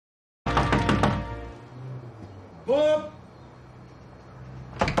Bob!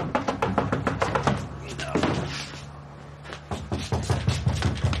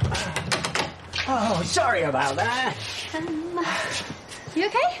 Oh, sorry about that. You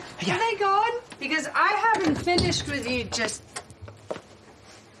okay? Yeah. Are they gone? Because I haven't finished with you just...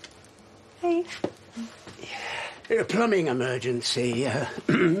 Hey. A plumbing emergency.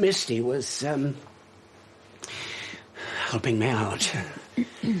 Misty was, helping me out.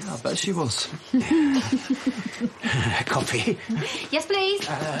 I bet she was. Coffee. Yes, please.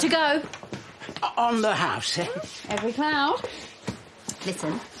 To go. On the house, eh? Every cloud.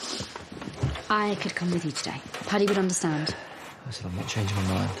 Listen, I could come with you today. Paddy would understand. Listen, I'm not changing my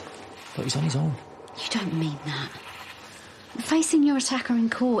mind. But he's on his own. You don't mean that. Facing your attacker in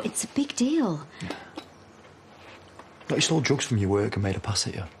court, it's a big deal. But he stole drugs from your work and made a pass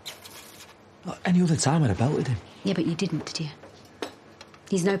at you. Like, any other time I'd have belted him. Yeah, but you didn't, did you?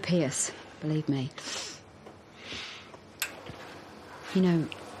 He's no Pierce, believe me. You know,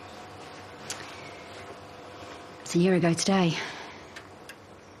 it's a year ago today.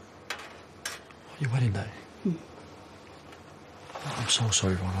 Your wedding day? I'm so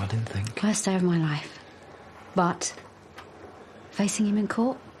sorry, Ron. I didn't think. Worst day of my life. But facing him in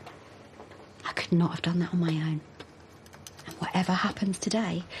court, I could not have done that on my own. And whatever happens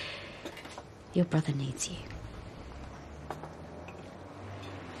today, your brother needs you.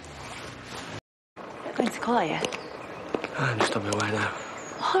 Not going to court, are you? I'm just on my way now.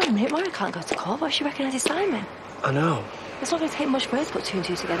 Hold on a minute, Mara can't go to court. Why does she recognise his Simon? I know. It's not going to take much for her to put two and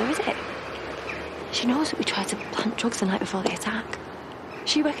two together, is it? She knows that we tried to plant drugs the night before the attack.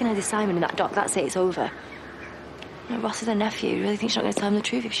 She recognises Simon in that dock, that's it, it's over. You know, Ross is her nephew. You really think she's not going to tell him the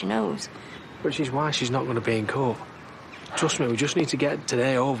truth if she knows? Which is why she's not going to be in court. Trust me, we just need to get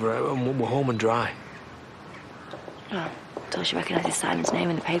today over and we're home and dry. Oh, until she recognises Simon's name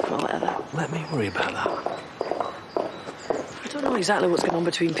in the paper or whatever. Let me worry about that. I don't know exactly what's going on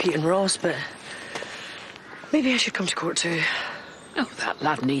between Pete and Ross, but maybe I should come to court too. Oh, that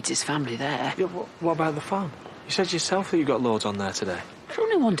lad needs his family there. Yeah, what about the farm? You said yourself that you got loads on there today. For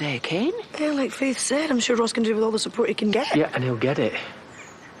only one day, Kane. Yeah, like Faith said, I'm sure Ross can do with all the support he can get. Yeah, and he'll get it.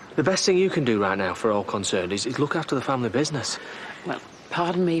 The best thing you can do right now for all concerned is look after the family business. Well,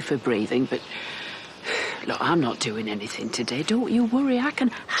 pardon me for breathing, but look, I'm not doing anything today. Don't you worry. I can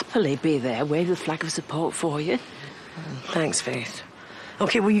happily be there, wave the flag of support for you. Thanks, Faith.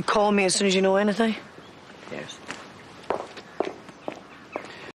 OK, will you call me as soon as you know anything? Yes.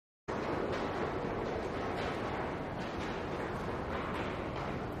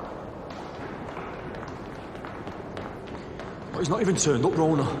 But he's not even turned up,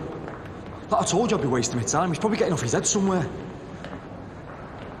 Rona. Like I told you I'd be wasting my time. He's probably getting off his head somewhere.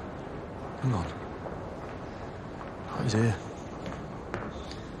 Hang on. Oh, he's here.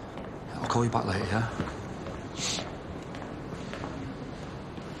 I'll call you back later, yeah?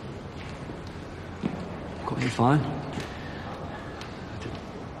 Got me fine.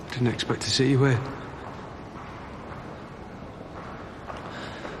 Didn't expect to see you here.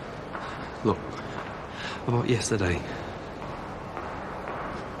 Look, about yesterday.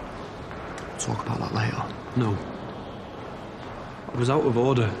 Talk about that later. No. I was out of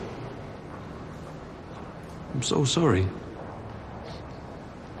order. I'm so sorry.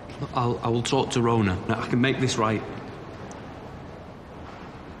 I will talk to Rona. I can make this right.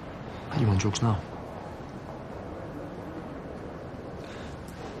 Are you on drugs now?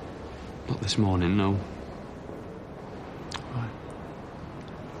 Not this morning, no. Right.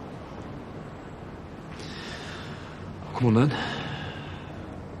 Come on, then.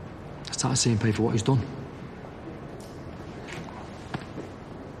 It's time to see him pay for what he's done.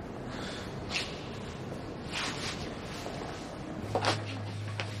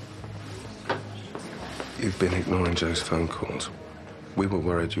 You've been ignoring Joe's phone calls. We were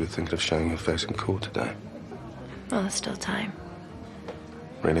worried you were thinking of showing your face in court today. Well, there's still time.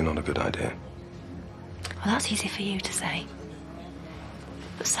 Really not a good idea. Well, that's easy for you to say.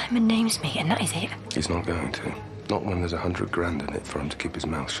 But Simon names me, and that is it. He's not going to. Not when there's 100 grand in it for him to keep his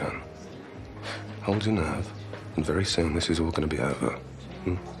mouth shut. Hold your nerve, and very soon this is all going to be over.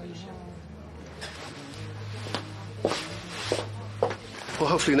 Well,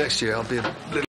 hopefully next year I'll be a little...